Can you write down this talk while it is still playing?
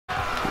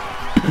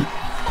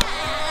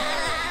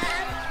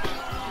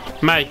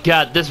My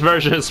god, this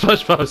version of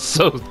Spongebob is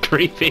so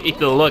creepy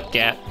to look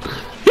at.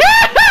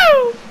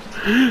 Yahoo!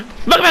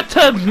 Welcome back to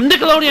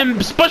Nickelodeon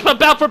Spongebob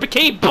Bound for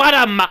Bikini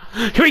Bottom!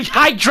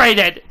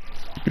 Rehydrated!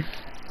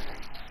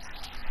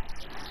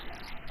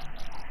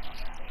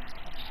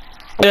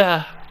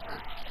 Yeah.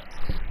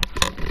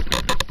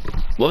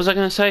 What was I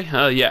gonna say?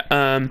 Oh yeah,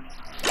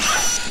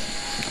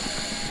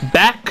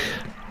 back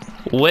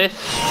with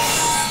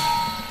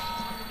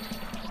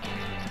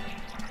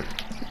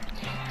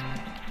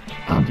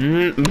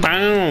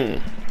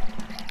boom.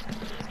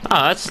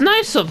 Oh, that's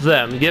nice of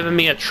them, giving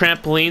me a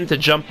trampoline to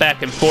jump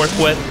back and forth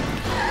with.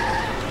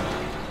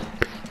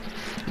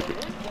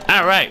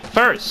 Alright,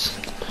 first.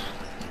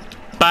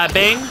 Ba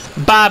bing,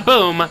 ba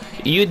boom,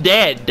 you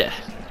dead.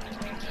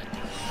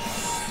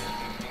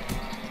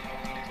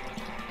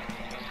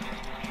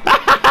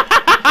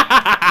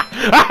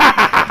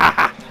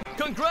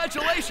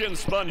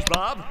 Congratulations,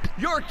 SpongeBob!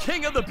 You're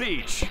king of the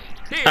beach.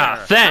 Here,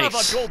 thanks. have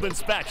a golden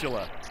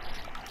spatula.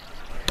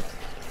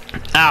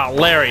 Oh,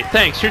 Larry,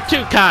 thanks. You're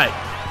too kind.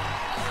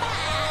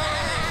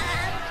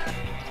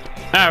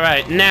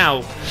 Alright,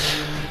 now,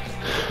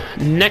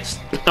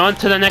 on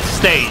to the next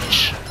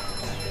stage.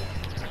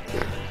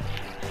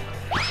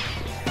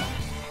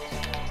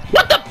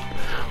 What the?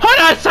 Hold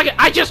on a second,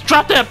 I just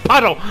dropped in a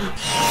puddle.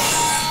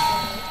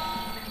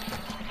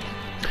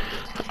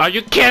 Are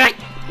you kidding?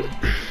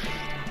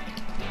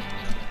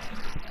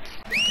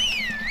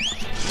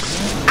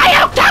 Are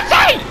you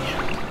kidding?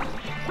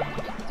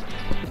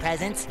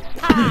 Presents.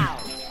 Pow!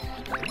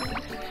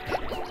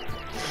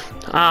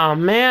 Oh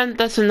man,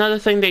 that's another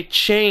thing they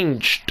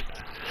changed.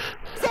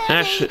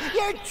 Sammy,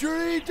 your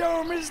tree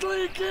dome is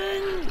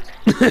leaking!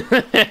 Them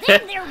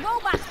there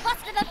robots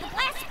busted up the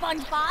glass,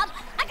 SpongeBob.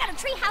 I got a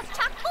treehouse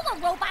chock full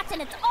of robots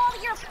and it's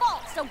all your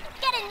fault, so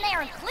get in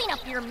there and clean up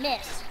your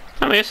mess.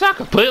 I mean, it's not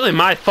completely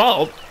my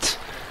fault.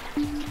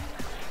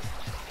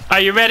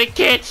 Are you ready,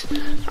 kids?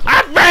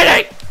 I'm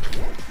ready!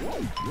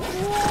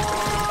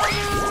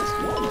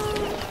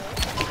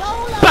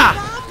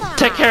 Bah!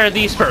 Take care of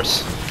these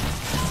first.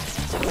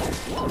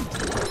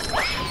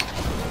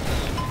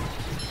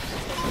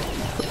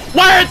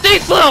 Why are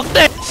these little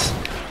things?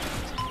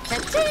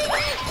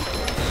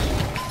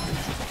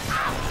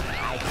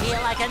 I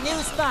feel like a new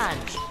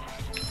sponge.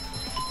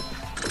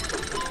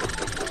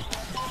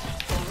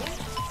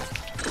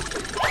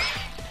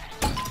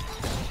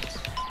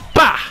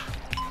 Bah!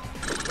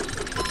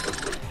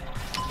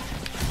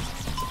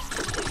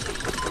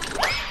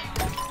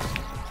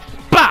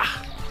 Bah!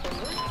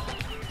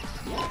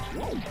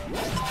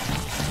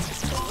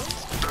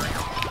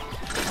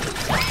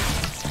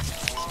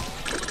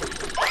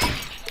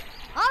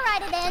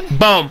 Alrighty then.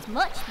 Boom. That's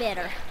much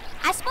better.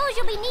 I suppose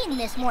you'll be needing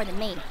this more than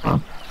me.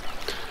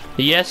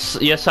 Yes,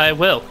 yes, I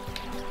will.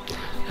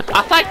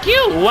 Thank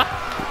you!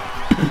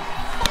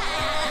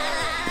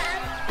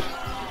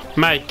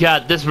 My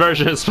god, this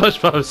version of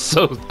Spongebob is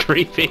so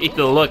creepy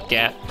to look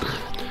at.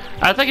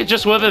 I think it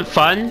just would have been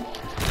fun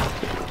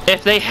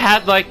if they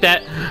had like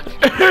that.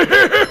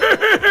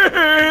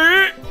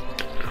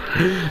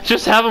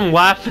 Just have them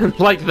laughing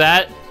like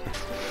that.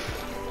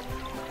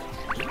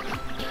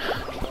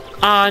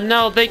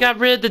 No, they got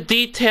rid of the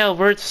detail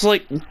where it's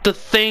like the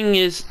thing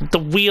is, the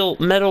wheel,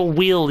 metal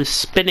wheel is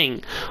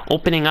spinning,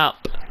 opening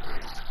up.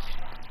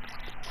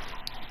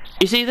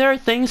 You see, there are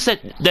things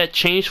that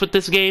changed with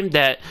this game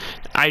that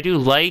I do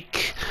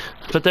like,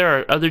 but there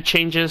are other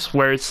changes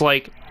where it's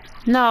like,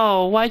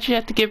 no, why'd you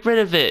have to get rid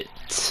of it?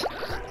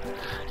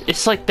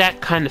 It's like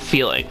that kind of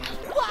feeling.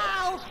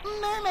 Wow!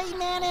 Mermaid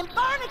Man and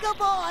Barnacle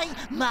Boy!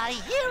 My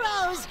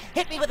heroes!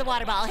 Hit me with a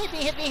water ball. Hit me,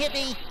 hit me, hit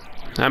me.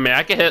 I mean,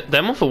 I can hit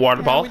them with a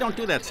water ball. We don't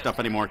do that stuff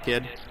anymore,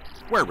 kid.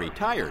 We're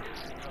retired.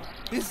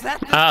 Is that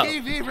the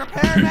TV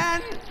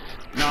repairman?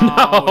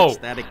 No, it's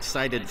that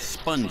excited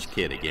sponge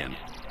kid again.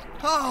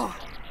 Oh,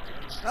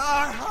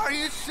 are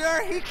you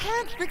sure he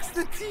can't fix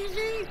the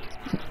TV?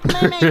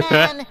 Mermaid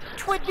Man,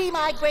 'twould be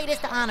my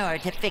greatest honor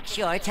to fix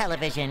your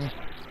television.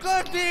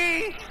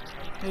 Goody!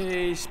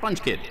 Hey,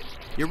 Sponge Kid,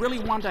 you really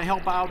want to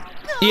help out?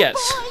 Oh, Yes.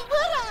 boy,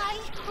 would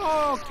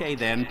I! Okay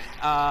then,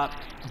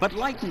 but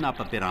lighten up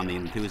a bit on the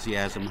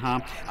enthusiasm,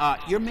 huh?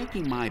 You're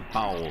making my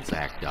bowels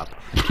act up.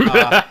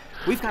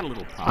 We've got a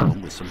little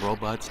problem with some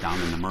robots down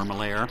in the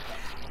Mermalair.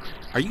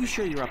 Are you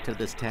sure you're up to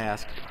this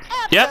task?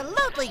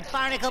 Absolutely,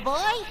 Barnacle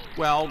Boy!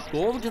 Well,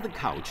 go over to the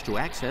couch to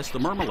access the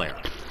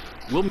Mermalair.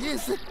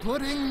 Is it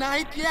pudding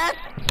night yet?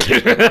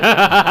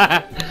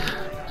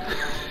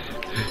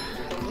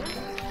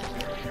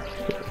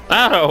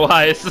 I don't know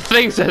why, it's the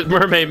things that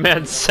Mermaid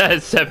Man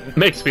says that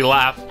makes me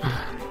laugh.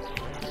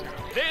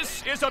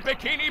 This is a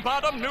Bikini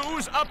Bottom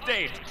news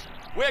update.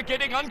 We're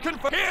getting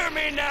unconfirmed. Hear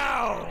me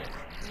now!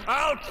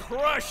 I'll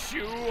crush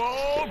you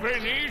all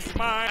beneath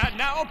my... And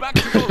now back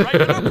to your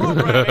regular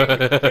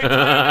programming.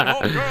 It's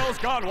Home Girls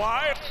Gone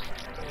Wild.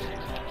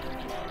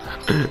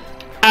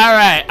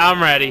 Alright,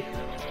 I'm ready.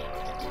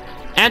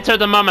 Enter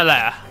the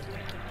Mermalair.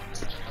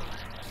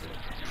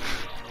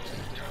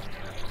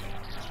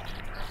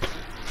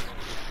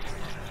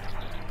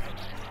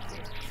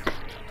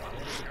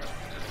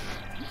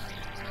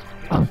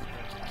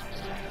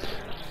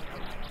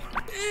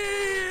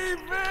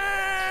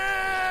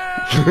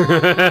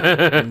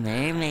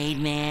 Mermaid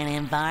Man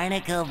and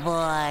Barnacle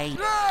Boy.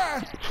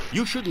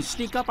 You shouldn't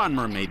sneak up on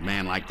Mermaid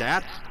Man like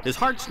that. His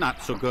heart's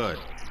not so good.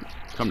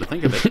 Come to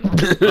think of it,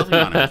 nothing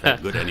on him is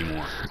that good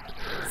anymore.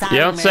 Sorry,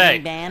 You don't say.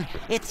 Mermaid Man.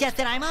 It's just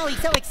that I'm always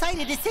so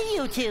excited to see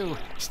you two.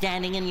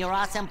 Standing in your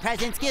awesome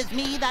presence gives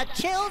me the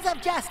chills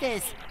of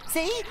justice.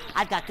 See?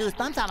 I've got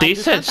goosebumps on my They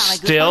said goosebumps on my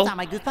still? goosebumps on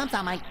my goosebumps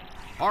on my...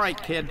 All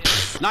right, kid,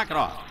 knock it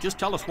off. Just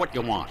tell us what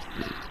you want.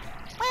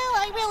 Well,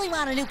 I really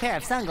want a new pair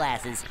of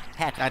sunglasses.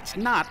 Heck, That's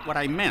not what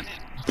I meant.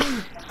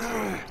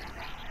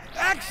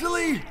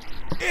 Actually,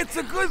 it's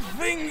a good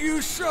thing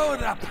you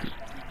showed up,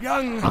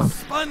 young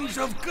sponge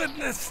of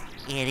goodness.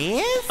 it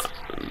is?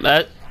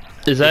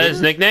 Is that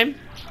his nickname?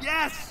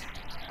 Yes,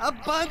 a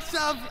bunch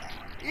of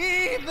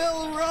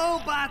evil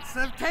robots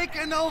have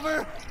taken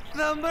over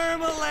the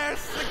Mermalair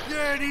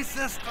security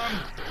system.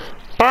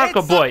 Barnacle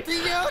It's Boy. up to you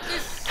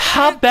to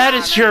How shut bad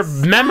down is your and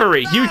stop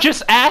memory? You them.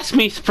 just asked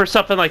me for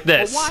something like But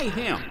this. why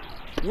him?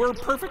 We're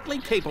perfectly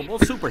capable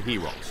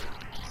superheroes.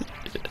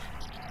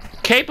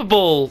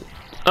 Capable.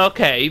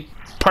 Okay.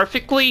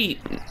 Perfectly.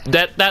 No,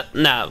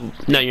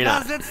 you're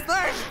not. Because it's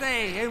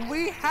Thursday and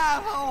we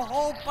have a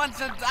whole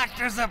bunch of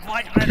doctor's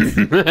appointments.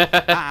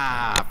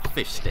 Ah,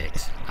 fish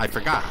sticks. I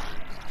forgot.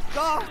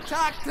 Go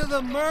talk to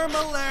the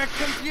Mermalair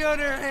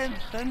computer in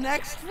the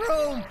next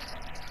room.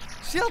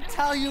 She'll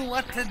tell you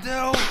what to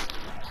do.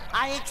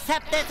 I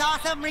accept this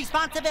awesome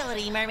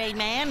responsibility, Mermaid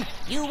Man.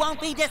 You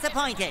won't be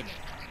disappointed.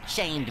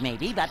 Shamed,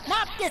 maybe, but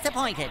not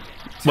disappointed.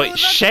 Wait, To the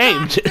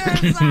shamed?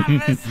 doctor's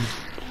office.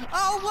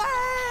 Away!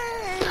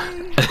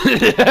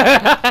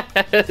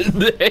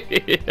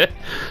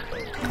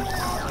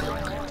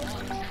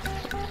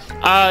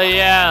 Oh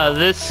yeah,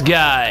 this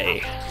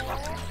guy.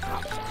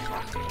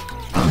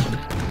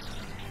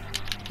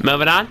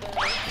 Moving on.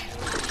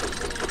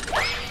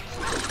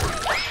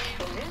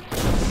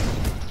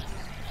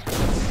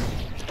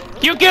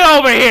 You get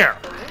over here!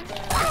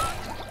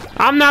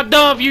 I'm not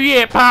done with you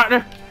yet,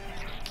 partner.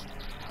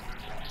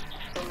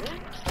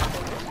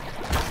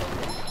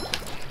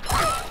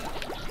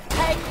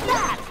 Take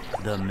that!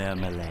 The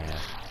Mermalair,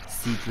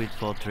 secret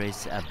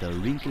fortress of the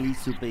wrinkly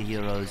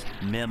superheroes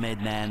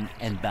Mermaid Man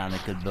and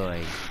Barnacle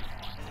Boy.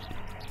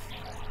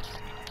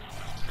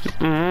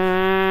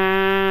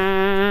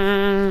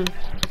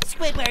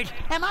 Squidward,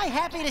 am I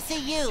happy to see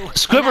you?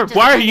 Squidward, And not just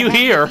why the are kind you of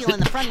happy here? You feel in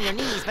the front of your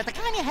knees, but the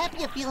kind of happy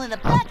you feel in the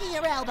back of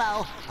your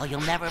elbow. Oh,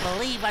 you'll never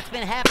believe what's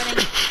been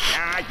happening.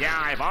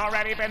 Yeah, I've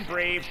already been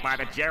briefed by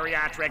the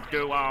geriatric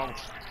duo.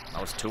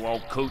 Those two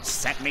old coots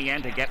sent me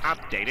in to get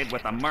updated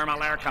with the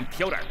Mermalair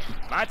computer.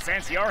 But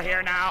since you're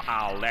here now,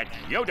 I'll let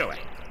you do it.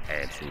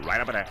 It's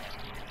right over there.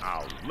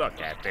 Oh,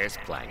 look at this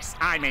place.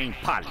 I mean,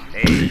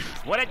 please.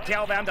 Would it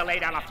kill them to lay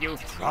down a few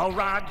throw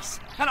rugs?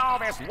 And all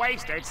this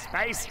wasted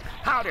space?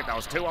 How did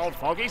those two old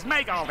fogies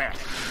make all this?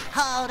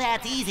 Oh,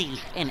 that's easy.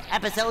 In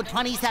episode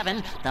 27,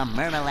 the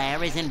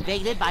Mermalair is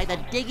invaded by the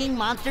digging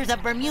monsters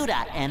of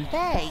Bermuda, and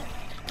they...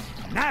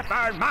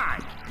 Never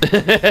mind.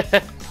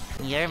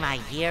 You're my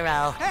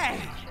hero. Hey,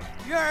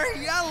 you're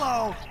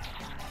yellow.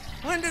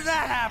 When did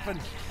that happen?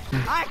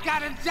 I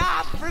got a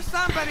job for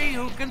somebody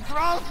who can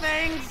throw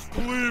things.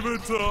 Leave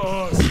it to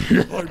us.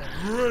 I'm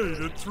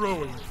great at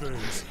throwing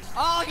things.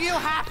 All you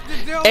have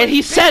to do And is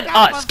he said pick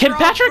up us. a Can throw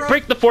Patrick fruit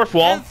break the fourth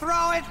wall? and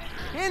throw it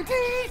into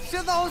each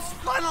of those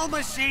funnel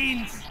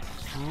machines.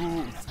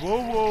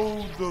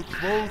 Throw the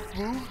throw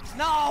fruit?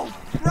 No,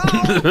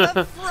 throw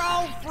the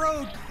throw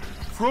fruit.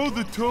 Throw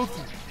the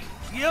tofu.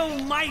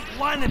 You might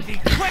want to be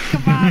quick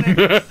about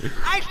it.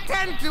 I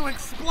tend to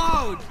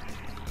explode.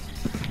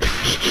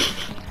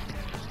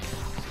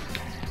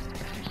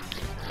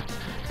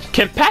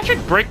 Can Patrick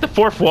break the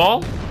fourth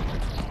wall?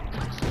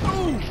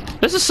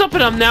 This is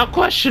something I'm now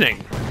questioning.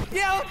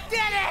 You did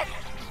it!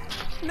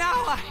 Now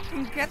I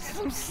can get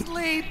some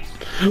sleep.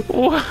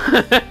 What?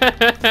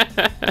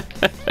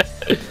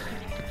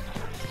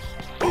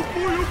 Oh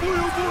boy, oh boy,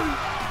 oh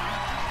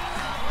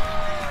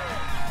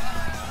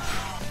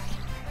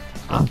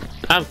boy.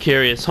 I'm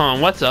curious, hold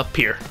on, what's up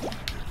here?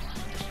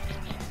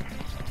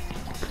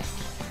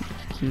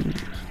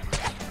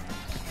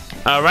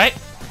 Alright.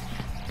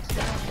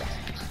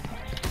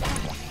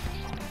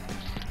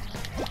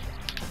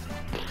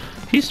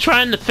 He's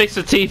trying to fix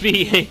the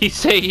TV and he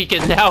say he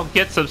can now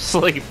get some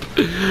sleep.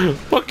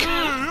 What Hey,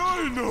 kind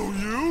I know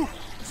you.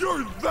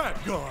 You're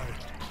that guy.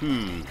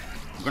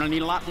 We're gonna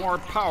need a lot more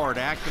power to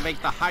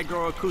activate the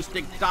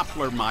hydroacoustic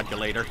Doppler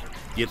modulator.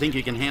 You think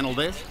you can handle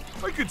this?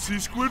 I can see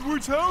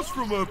Squidward's house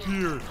from up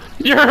here.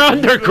 You're Don't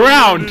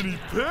underground! have any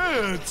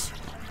pants.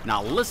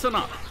 Now listen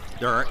up.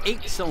 There are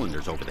 8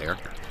 cylinders over there.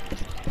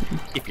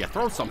 If you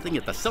throw something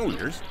at the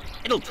cylinders,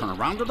 it'll turn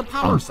around to the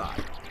power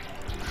side.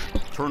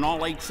 Turn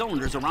all 8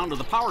 cylinders around to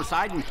the power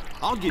side and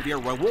I'll give you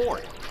a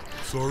reward.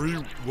 Sorry,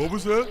 what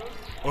was that?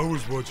 I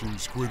was watching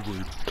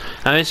Squidward.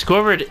 I mean,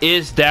 Squidward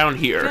is down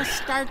here.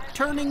 Just start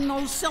turning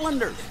those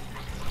cylinders.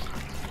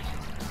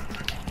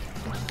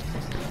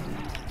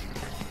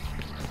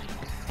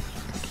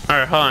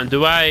 Alright, hold on,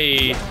 do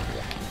I...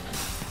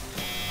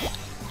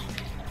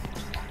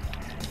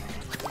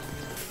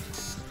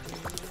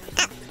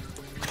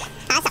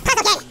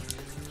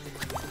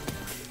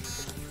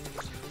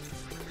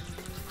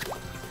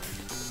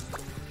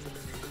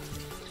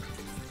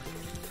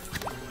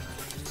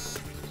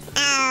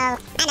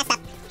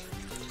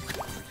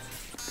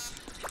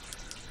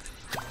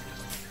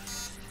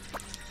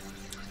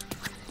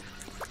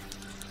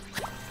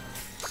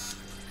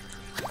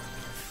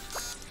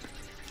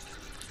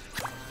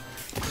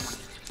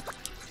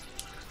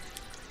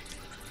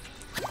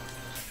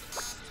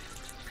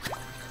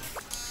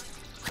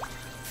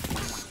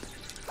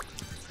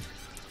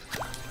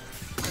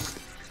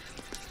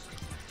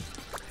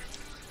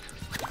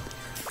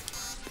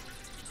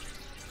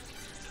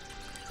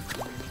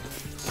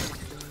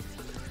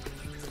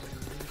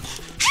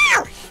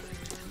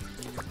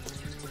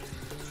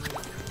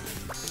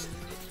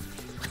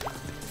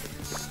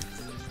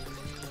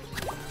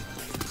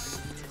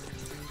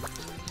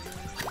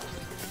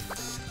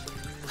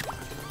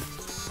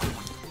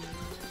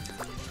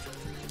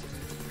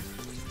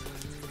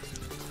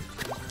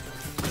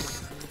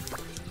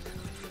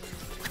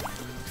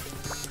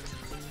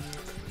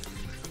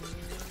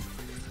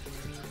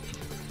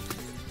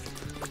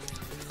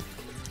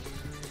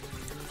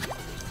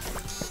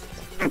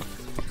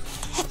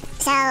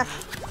 So, 1,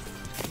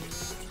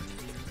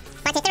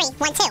 2, 3,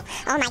 1, 2.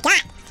 Oh my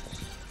god.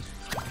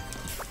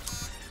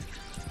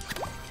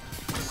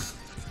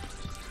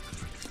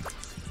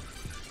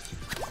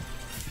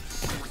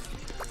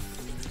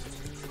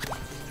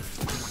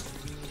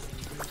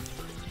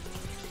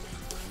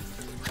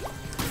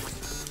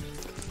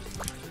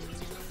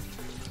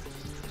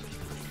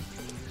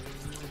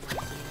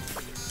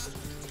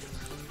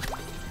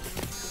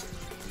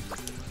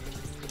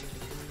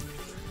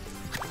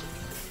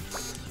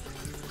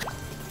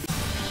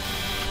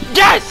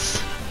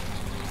 Yes!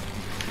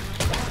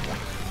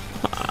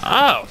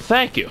 Oh,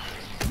 thank you.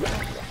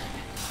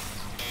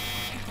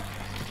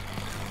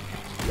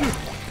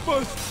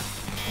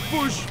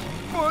 Push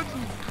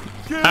button.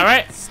 All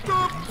right.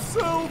 Stop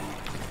self.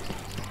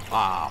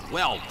 Ah,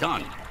 well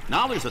done.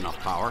 Now there's enough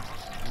power.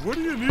 What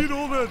do you need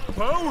all that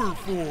power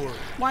for?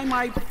 Why,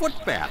 my foot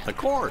bath, of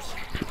course.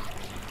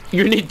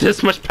 You need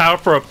this much power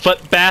for a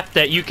foot bath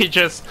that you could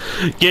just,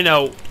 you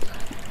know,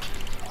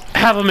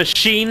 have a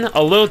machine,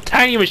 a little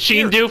tiny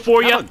machine do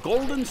for you. Have a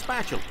golden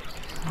spatula.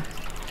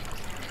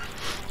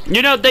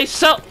 You know, they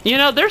sell, you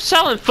know, they're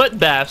selling foot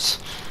baths.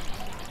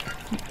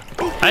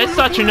 I just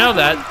thought you know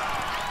that.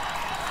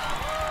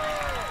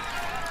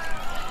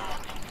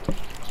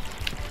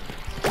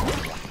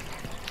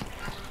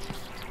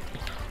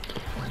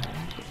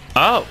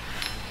 Oh.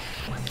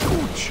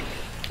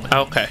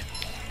 Okay.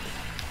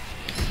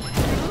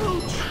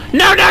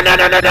 No, no, no,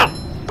 no, no, no!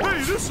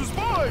 Hey, this is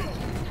mine.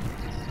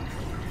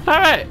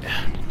 Alright.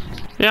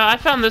 You know, I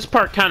found this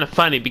part kind of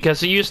funny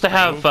because it used to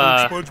have,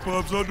 I don't think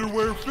SpongeBob's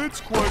underwear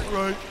fits quite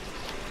right.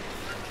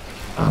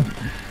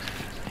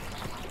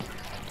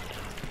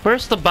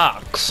 Where's the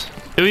box?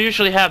 It would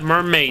usually have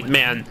Mermaid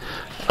Man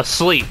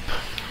asleep.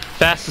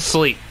 Fast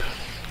asleep.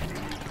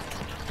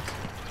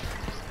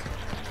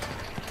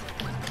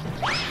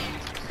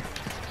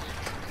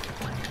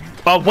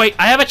 Oh, wait,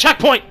 I have a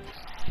checkpoint!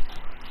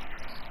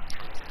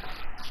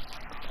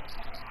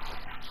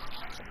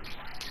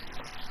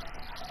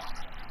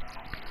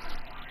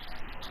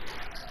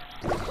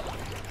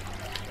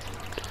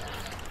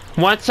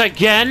 Once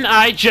again,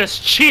 I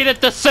just cheated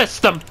the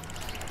system.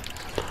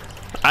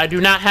 I do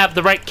not have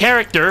the right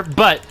character,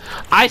 but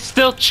I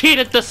still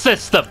cheated the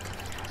system.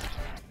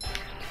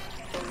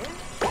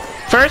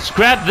 First,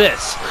 grab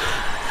this.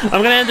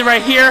 I'm gonna end it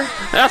right here.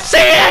 I'll see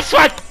you next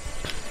one!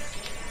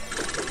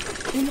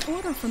 In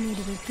order for me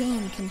to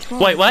regain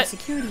control Wait, of what? the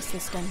security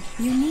system,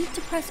 you need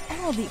to press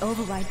all the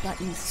override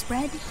buttons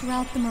spread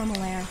throughout the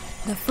Murmelair.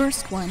 The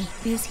first one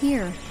is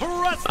here.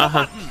 Press the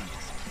button.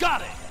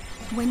 Got it.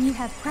 When you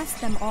have pressed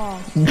them all,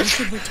 you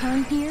should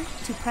return here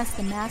to press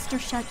the master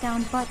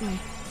shutdown button.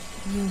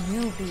 You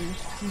will be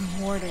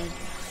rewarded.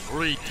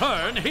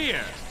 Return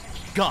here.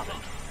 Got it.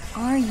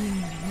 Are you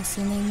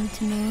listening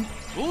to me?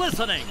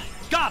 Listening.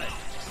 Got it.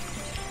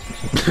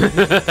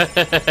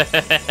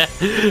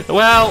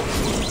 Well,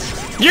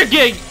 you're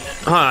getting...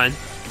 Hold on.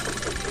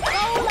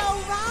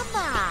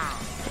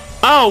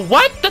 Oh,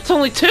 what? That's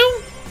only 2?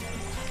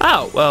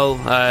 Oh, well,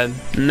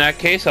 in that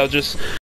case, I'll just